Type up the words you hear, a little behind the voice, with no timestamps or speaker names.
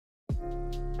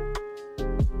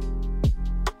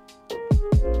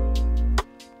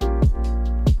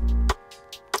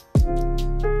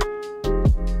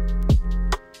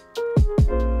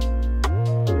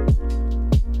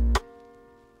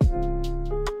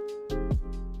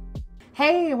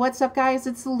Hey, what's up guys?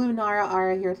 It's Lunara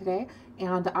ara here today,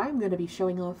 and I'm going to be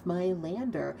showing off my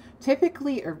lander.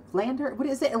 Typically, or lander, what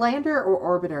is it, lander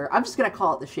or orbiter? I'm just going to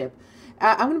call it the ship.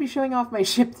 I'm going to be showing off my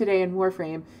ship today in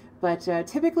Warframe, but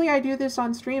typically I do this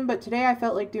on stream, but today I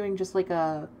felt like doing just like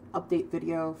a update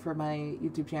video for my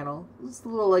YouTube channel. It's a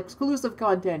little exclusive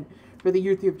content for the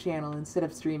YouTube channel instead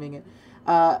of streaming it.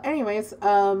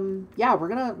 Yeah, we're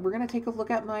gonna take a look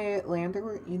at my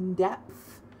lander in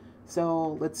depth.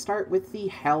 So let's start with the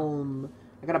helm.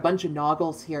 I got a bunch of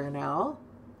noggles here now.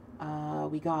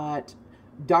 We got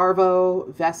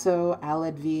Darvo, Vesso,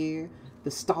 Aledvi,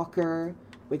 the Stalker.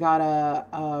 We got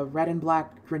a red and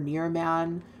black Grenier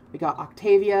Man. We got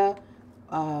Octavia.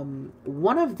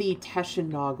 One of the Teshin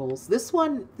noggles. This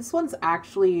one's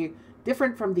actually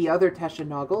different from the other Teshin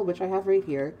noggle, which I have right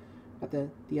here. Got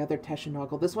the other Teshin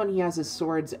noggle. This one he has his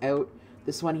swords out.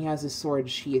 This one he has his sword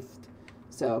sheathed.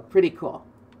 So pretty cool.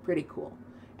 Pretty cool.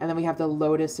 And then we have the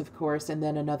Lotus, of course, and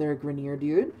then another Grenier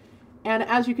dude. And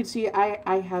as you can see,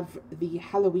 I have the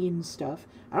Halloween stuff.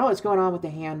 I don't know what's going on with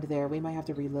the hand there. We might have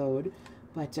to reload.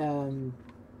 But,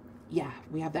 yeah,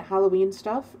 we have the Halloween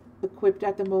stuff equipped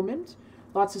at the moment.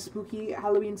 Lots of spooky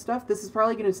Halloween stuff. This is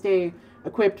probably going to stay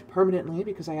equipped permanently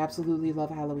because I absolutely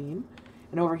love Halloween.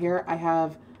 And over here, I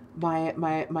have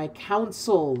my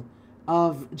council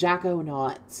of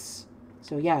Jackonauts.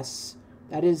 So, yes.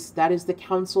 That is the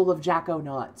Council of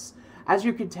Jackonauts. As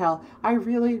you can tell, I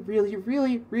really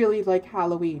like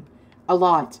Halloween. A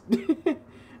lot.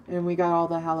 And we got all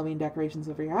the Halloween decorations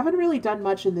over here. I haven't really done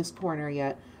much in this corner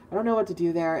yet. I don't know what to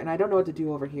do there, and I don't know what to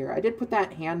do over here. I did put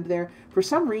that hand there. For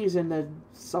some reason,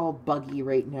 it's all buggy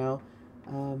right now.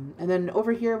 And then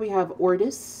over here we have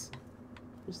Ordis.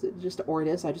 Just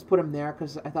Ordis. I just put him there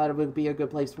because I thought it would be a good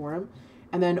place for him.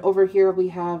 And then over here we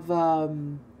have...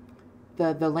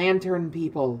 The lantern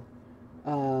people.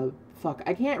 Fuck,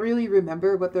 I can't really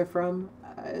remember what they're from.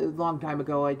 A long time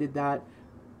ago I did that.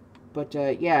 But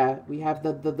yeah, we have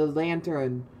the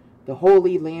lantern. The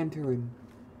holy lantern.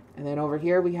 And then over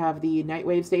here we have the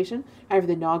Nightwave station. I have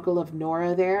the Noggle of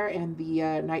Nora there and the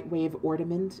Nightwave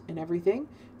ornament and everything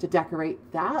to decorate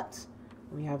that.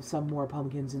 We have some more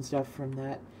pumpkins and stuff from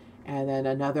that. And then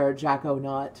another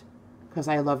Jackonaut, because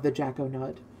I love the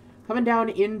Jackonaut. Coming down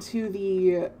into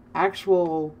the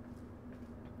actual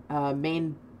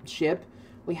main ship,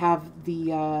 we have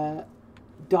the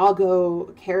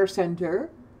Doggo Care Center.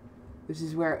 This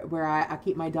is where I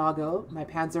keep my doggo, my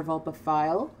Panzerwelpe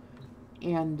file.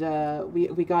 And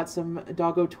we got some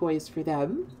doggo toys for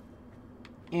them.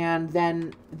 And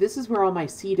then this is where all my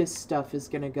Cetus stuff is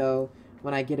going to go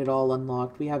when I get it all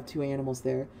unlocked. We have 2 animals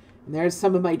there. And there's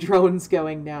some of my drones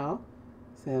going now.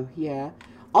 So, yeah.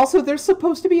 Also, there's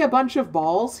supposed to be a bunch of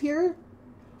balls here,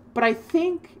 but I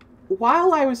think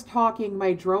while I was talking,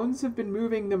 my drones have been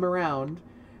moving them around,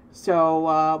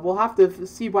 so we'll have to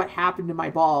see what happened to my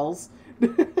balls.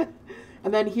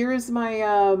 And then here's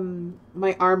my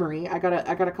my armory. I got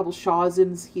a couple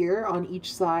Shawzins here on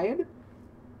each side,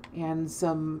 and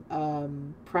some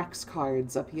Prex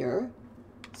cards up here,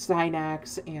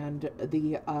 Synax and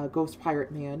the Ghost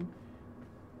Pirate Man,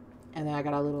 and then I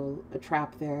got a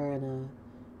trap there and a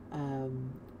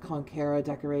Conquera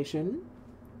decoration.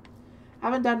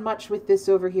 Haven't done much with this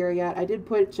over here yet. I did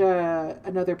put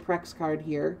another Prex card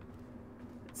here.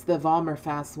 It's the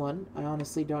Valmerfast one. I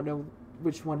honestly don't know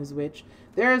which one is which.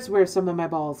 There's where some of my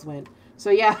balls went. So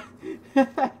yeah,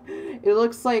 it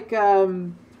looks like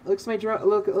looks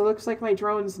like my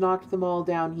drones knocked them all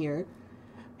down here.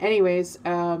 Anyways,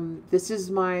 this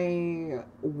is my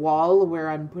wall where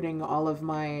I'm putting all of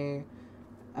my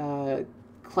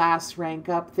class rank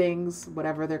up things,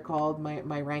 whatever they're called,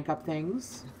 my rank up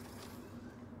things.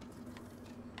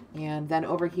 And then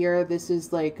over here, this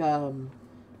is like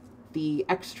the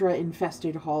extra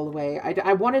infested hallway.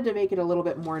 I wanted to make it a little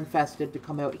bit more infested to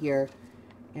come out here.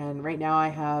 And right now I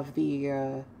have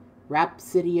the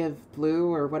Rhapsody of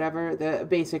Blue or whatever.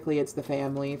 Basically it's the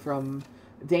family from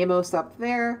Deimos up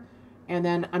there. And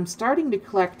then I'm starting to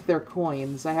collect their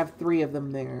coins. I have 3 of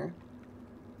them there.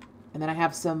 And then I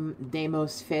have some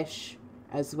Deimos fish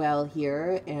as well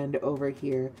here and over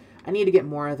here. I need to get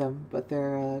more of them, but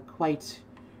they're quite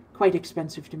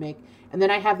expensive to make. And then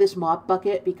I have this mop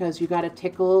bucket because you got to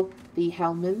tickle the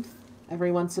Helminth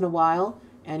every once in a while.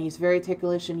 And he's very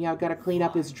ticklish and you got to clean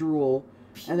up his drool.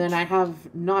 And then I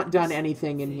have not done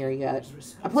anything in here yet.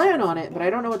 I plan on it, but I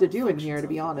don't know what to do in here, to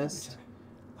be honest.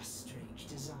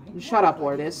 Shut up,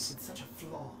 Ordis.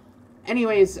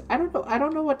 Anyways, I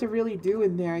don't know what to really do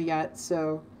in there yet,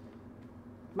 so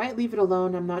might leave it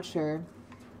alone, I'm not sure.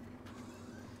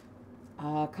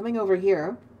 Coming over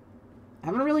here, I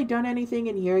haven't really done anything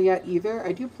in here yet either.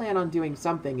 I do plan on doing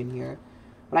something in here.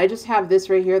 But I just have this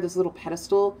right here, this little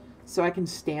pedestal, so I can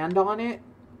stand on it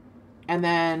and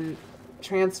then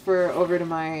transfer over to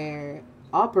my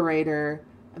operator,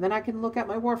 and then I can look at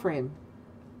my Warframe.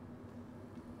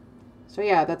 So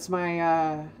yeah, that's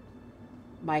my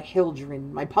my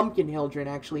Hildren, my pumpkin Hildren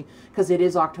actually, because it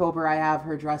is October. I have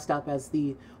her dressed up as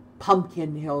the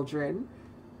pumpkin Hildren.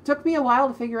 Took me a while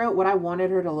to figure out what I wanted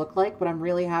her to look like, but I'm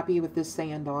really happy with this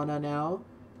Sandana now,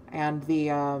 and the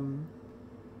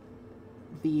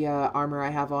armor I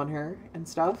have on her and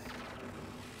stuff.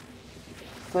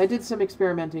 So I did some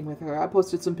experimenting with her. I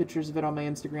posted some pictures of it on my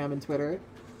Instagram and Twitter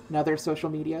and other social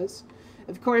medias.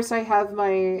 Of course, I have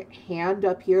my hand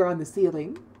up here on the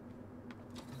ceiling.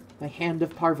 My hand of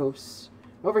Parvos.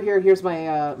 Over here, here's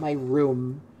my my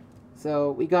room.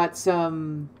 So we got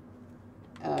some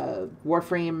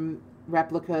Warframe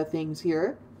replica things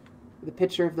here. The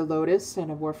picture of the Lotus and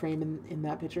a Warframe in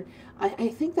that picture. I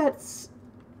think that's...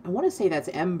 I want to say that's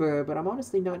Ember, but I'm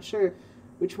honestly not sure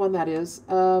which one that is.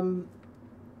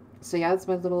 So yeah, that's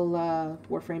my little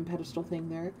Warframe pedestal thing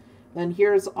there. Then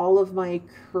here's all of my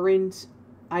current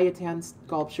Ayatan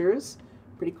sculptures.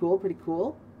 Pretty cool, pretty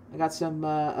cool. I got some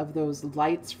of those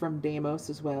lights from Deimos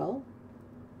as well.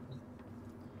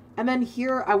 And then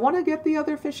here, I want to get the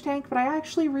other fish tank, but I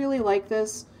actually really like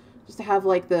this. Just to have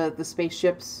like the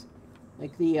spaceships,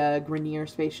 like the Grenier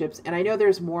spaceships. And I know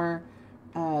there's more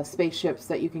spaceships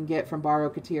that you can get from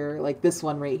Baro-Katir, like this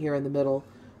one right here in the middle.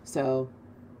 So,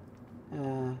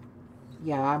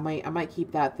 yeah, I might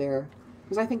keep that there,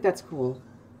 because I think that's cool.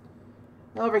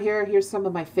 Over here, here's some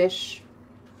of my fish.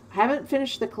 I haven't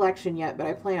finished the collection yet, but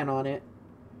I plan on it.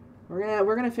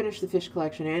 We're gonna finish the fish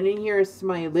collection, and in here is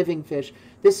my living fish.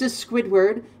 This is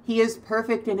Squidward. He is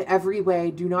perfect in every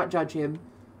way. Do not judge him.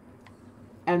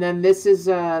 And then this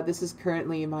is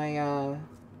currently my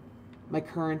my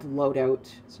current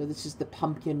loadout. So this is the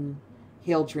pumpkin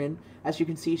Hildren. As you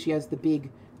can see, she has the big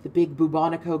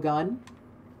Bubonico gun.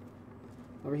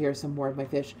 Over here, some more of my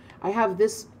fish. I have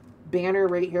this banner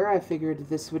right here. I figured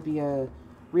this would be a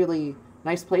really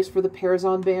nice place for the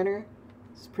Perazon banner.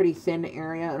 It's a pretty thin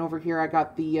area. And over here I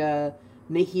got the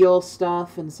Nihil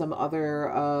stuff and some other,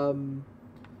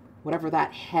 whatever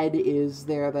that head is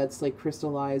there that's like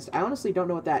crystallized. I honestly don't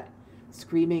know what that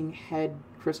screaming head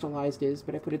crystallized is,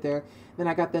 but I put it there. Then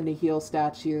I got the Nihil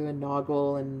statue and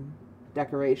Noggle and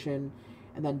decoration.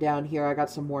 And then down here I got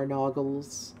some more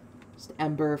Noggles. Just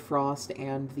Ember, Frost,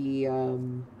 and the,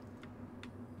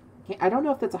 I don't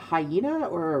know if that's a hyena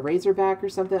or a razorback or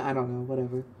something. I don't know,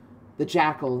 whatever. The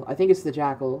jackal. I think it's the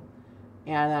jackal.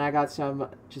 And then I got some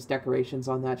just decorations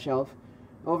on that shelf.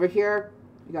 Over here,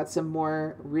 we got some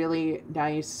more really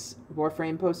nice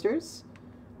Warframe posters.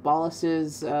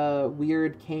 Bollus's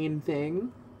weird cane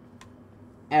thing.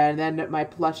 And then my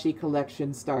plushie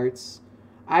collection starts.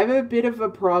 I have a bit of a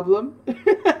problem.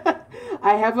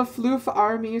 I have a floof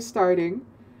army starting.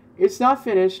 It's not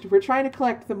finished. We're trying to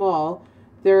collect them all.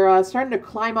 They're starting to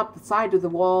climb up the side of the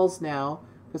walls now,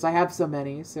 because I have so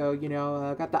many. So, you know,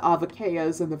 I got the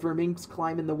Avakayas and the Verminks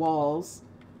climbing the walls.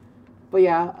 But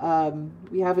yeah,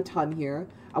 we have a ton here.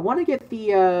 I want to get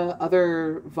the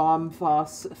other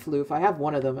Vomfoss floof. I have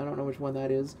one of them. I don't know which one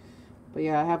that is. But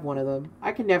yeah, I have one of them.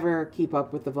 I can never keep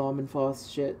up with the Vom and Foss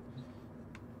shit.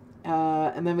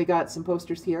 And then we got some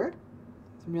posters here.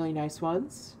 Some really nice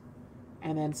ones.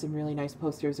 And then some really nice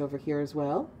posters over here as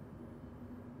well.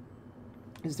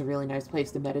 This is a really nice place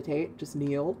to meditate. Just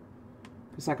kneel.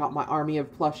 Because I got my army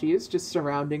of plushies just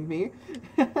surrounding me.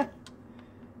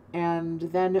 And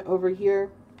then over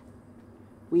here,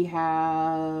 we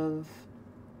have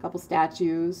a couple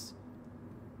statues.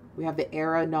 We have the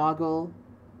Era Noggle.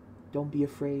 Don't be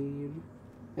afraid.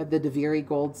 We have the Deviri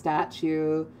gold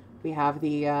statue. We have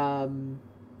the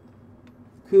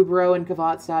Kubro and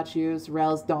Kavat statues,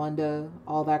 Rel's Donda,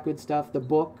 all that good stuff. The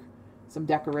book, some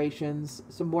decorations,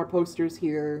 some more posters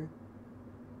here.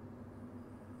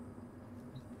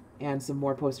 And some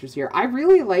more posters here. I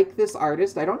really like this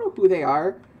artist. I don't know who they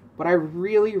are, but I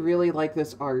really, really like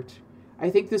this art. I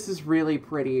think this is really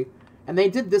pretty. And they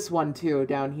did this one too,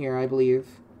 down here, I believe,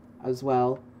 as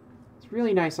well. It's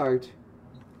really nice art.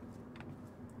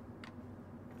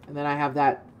 And then I have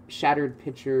that shattered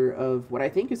picture of what I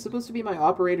think is supposed to be my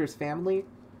operator's family.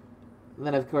 And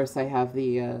then, of course, I have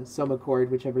the Soma cord,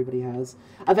 which everybody has.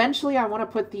 Eventually, I want to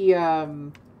put the...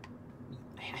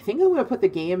 I think I'm going to put the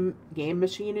game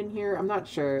machine in here. I'm not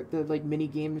sure. The, like, mini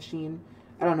game machine.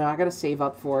 I don't know. I got to save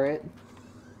up for it.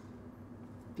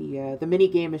 The mini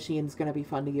game machine is going to be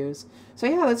fun to use. So,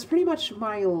 yeah, that's pretty much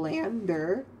my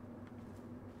lander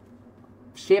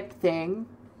ship thing.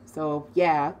 So,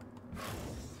 yeah.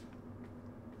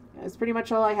 That's pretty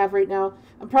much all I have right now.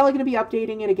 I'm probably going to be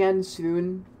updating it again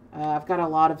soon. I've got a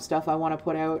lot of stuff I want to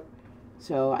put out.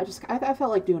 So I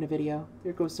felt like doing a video.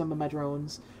 There goes some of my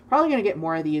drones. Probably going to get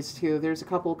more of these too. There's a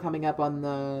couple coming up on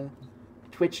the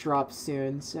Twitch drops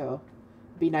soon. So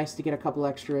it'd be nice to get a couple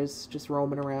extras just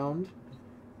roaming around.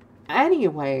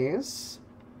 Anyways,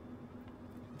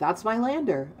 that's my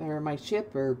lander. Or my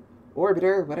ship or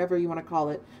orbiter, whatever you want to call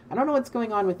it. I don't know what's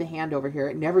going on with the hand over here.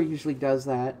 It never usually does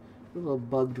that. I'm a little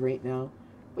bugged right now.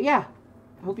 But yeah,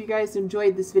 I hope you guys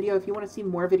enjoyed this video. If you want to see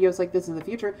more videos like this in the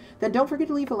future, then don't forget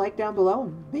to leave a like down below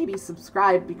and maybe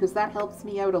subscribe because that helps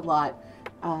me out a lot.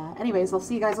 Anyways, I'll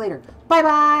see you guys later.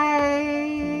 Bye-bye!